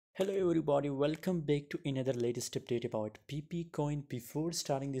Hello everybody, welcome back to another latest update about Pepe coin. Before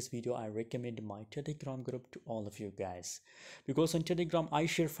starting this video, I recommend my Telegram group to all of you guys, because on Telegram I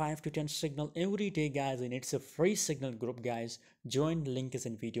share 5 to 10 signal every day guys, and it's a free signal group guys. Join, link is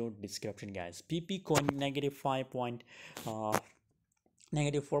in video description guys. Pepe coin negative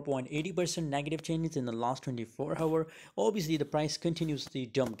 4.80% negative changes in the last 24 hours. Obviously the price continuously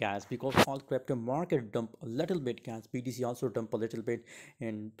dump guys, because all crypto market dump a little bit guys. BTC also dump a little bit,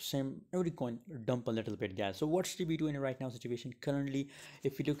 and same every coin dump a little bit guys. So what's the video in right now situation currently?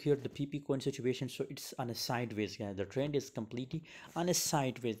 If you look here, the PP coin situation, so it's on a sideways guys. The trend is completely on a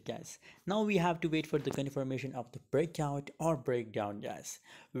sideways guys. Now we have to wait for the confirmation of the breakout or breakdown guys.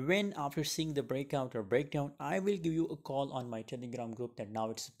 When after seeing the breakout or breakdown, I will give you a call on my Telegram group that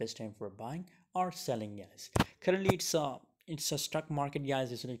now it's the best time for buying or selling guys. Currently it's a stock market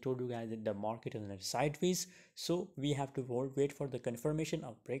guys. As I told you guys, that the market is in a sideways, so we have to wait for the confirmation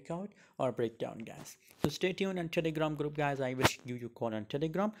of breakout or breakdown guys. So stay tuned on Telegram group guys. I will give you a call on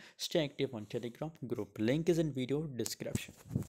Telegram. Stay active on Telegram group, link is in video description.